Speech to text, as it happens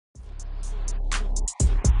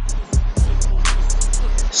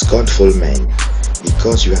Scornful men,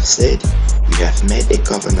 because you have said, we have made a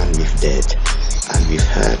covenant with death, and with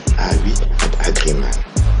her are we at agreement.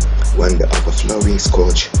 When the overflowing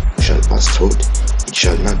scourge shall pass through, it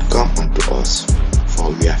shall not come unto us,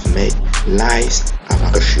 for we have made lies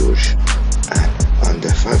our refuge, and on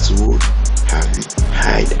the falsehood have we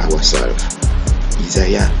hide ourselves.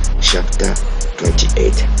 Isaiah chapter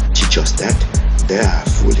 28 teaches us that there are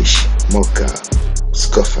foolish mocker,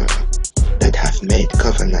 scoffer, that have made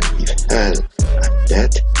covenant with hell and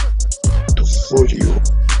death to fool you,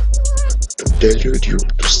 to delude you,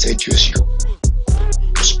 to seduce you,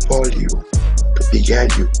 to spoil you, to beguile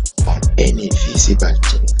you on any visible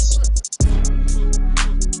things,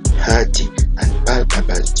 hearty and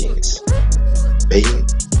palpable things, being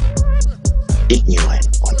ignorant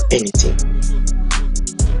on anything,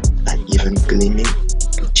 and even claiming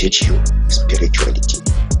to teach you spirituality.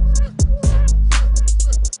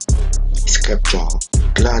 Scripture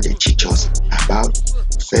clearly teaches about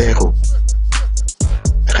Pharaoh,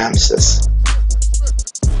 Ramses,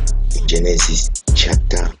 in Genesis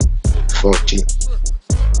chapter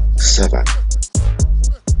 47.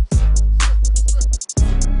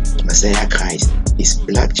 Messiah Christ is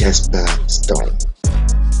black jasper stone,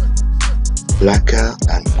 blacker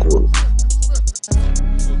than coal,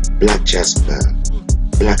 black jasper,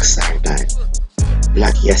 black sardine,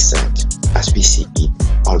 black hyssop, as we see it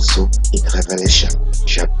also in Revelation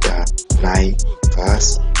chapter 9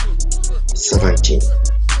 verse 17.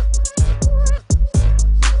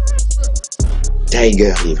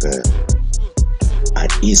 Tiger River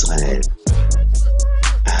and Israel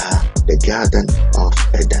are the Garden of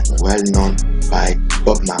Eden, well known by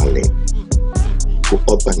Bob Marley, who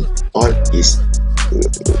opened all his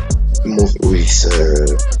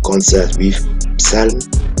concerts with Psalm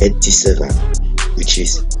 87, which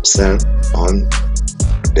is Psalm on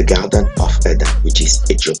the Garden of Eden, which is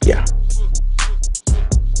Ethiopia,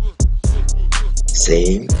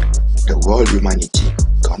 saying the whole humanity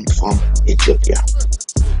come from Ethiopia.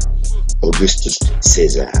 Augustus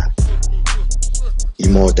Caesar.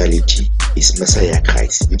 Immortality is Messiah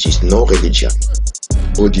Christ, which is no religion.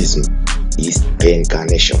 Buddhism is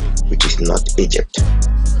reincarnation, which is not Egypt.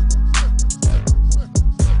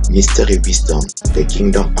 Mystery wisdom, the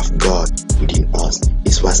kingdom of God within us,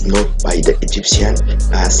 this was known by the Egyptian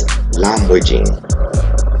as lamb waging.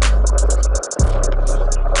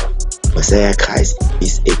 Messiah Christ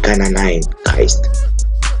is a Canaanite Christ.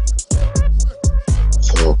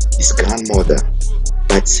 For his grandmother,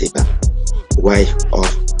 Bathsheba, wife of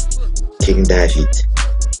King David,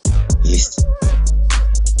 is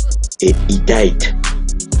a Hittite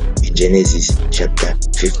in Genesis chapter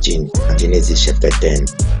 15 and Genesis chapter 10,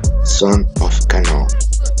 son of Canaan.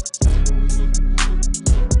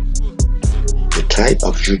 The tribe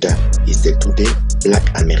of Judah is the today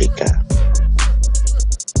Black America.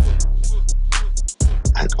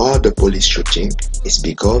 And all the police shooting is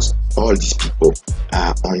because all these people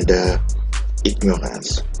are under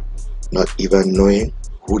ignorance, not even knowing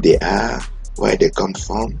who they are, where they come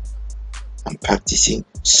from, and practicing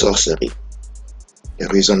sorcery. The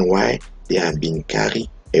reason why they have been carried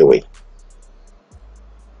away.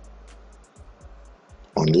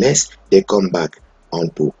 Unless they come back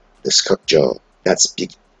onto the scripture that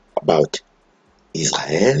speaks about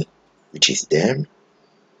Israel, which is them,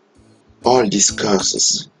 all these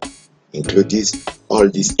curses, including all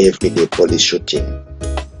this everyday police shooting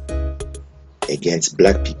against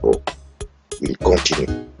black people, will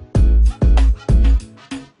continue.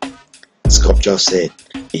 Scripture said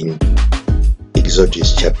in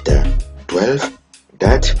Exodus chapter 12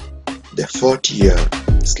 that the 40-year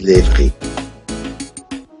slavery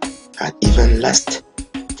had even last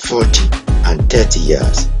 40 and 30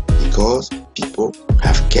 years because people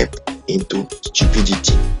have kept into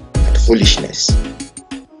stupidity and foolishness.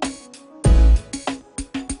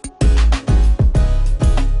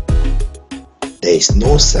 There is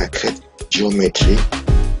no sacred geometry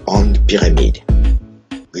on the pyramid,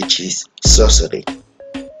 which is sorcery.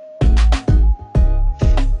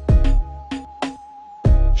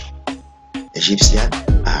 Egyptians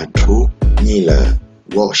are true kneeler,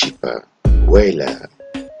 worshipper, wailer.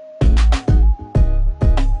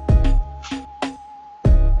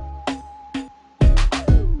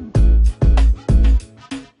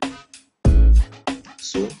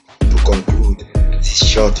 So, to conclude this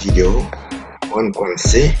short video, one can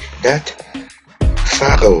say that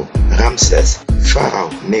Pharaoh Ramses, Pharaoh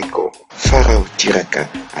Necho, Pharaoh Tiraka,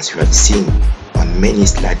 as you have seen on many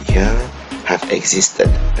slides here, have existed,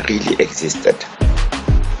 really existed.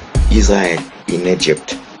 Israel in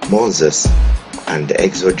Egypt, Moses and the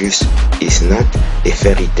Exodus is not a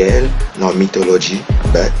fairy tale nor mythology,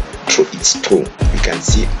 but it's true. You can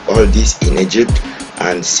see all this in Egypt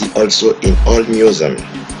and see also in all museums.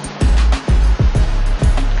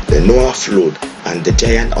 The Noah flood and the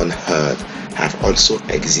giant on earth have also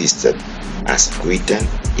existed as written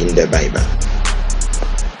in the Bible.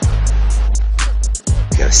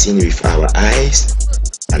 We have seen with our eyes,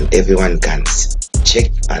 and everyone can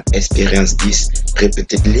check and experience this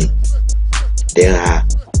repeatedly. There are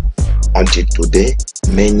until today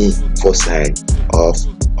many fossils of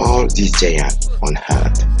all these giants on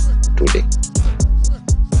earth today.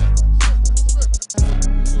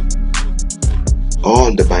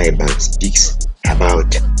 All the Bible speaks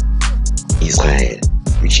about Israel,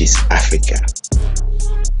 which is Africa.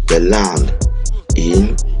 The land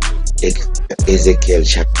in Ezekiel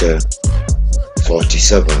chapter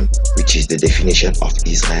 47, which is the definition of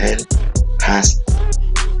Israel, has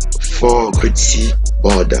 4 great sea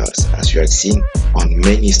borders, as you have seen on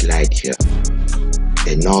many slides here.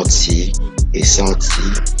 A North Sea, a South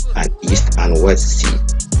Sea, an East and West Sea,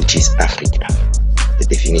 which is Africa. The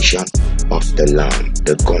definition of the land,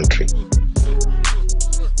 the country.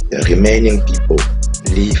 The remaining people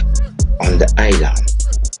live on the island,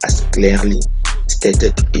 as clearly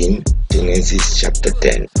stated in Genesis chapter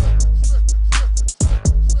 10.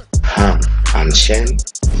 Ham and Shem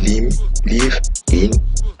live in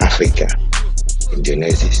Africa, in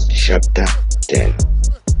Genesis chapter 10.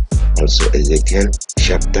 Also Ezekiel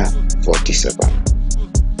chapter 47.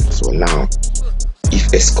 So now,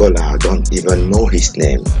 if a scholar don't even know his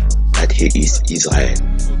name, that he is Israel,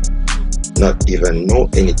 not even know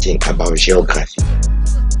anything about geography,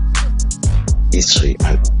 history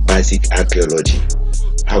and basic archaeology,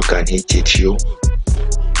 how can he teach you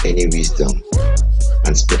any wisdom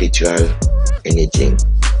and spiritual anything?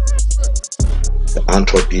 The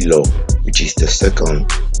entropy law, which is the second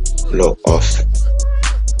law of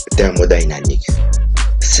thermodynamics,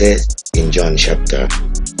 says in John chapter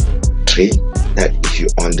 3 that if you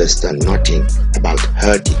understand nothing about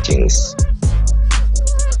earthly things,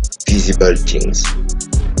 visible things,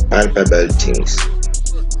 palpable things,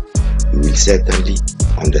 you will certainly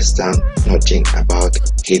understand nothing about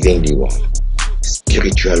heavenly ones,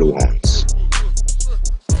 spiritual ones,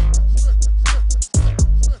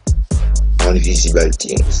 invisible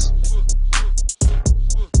things.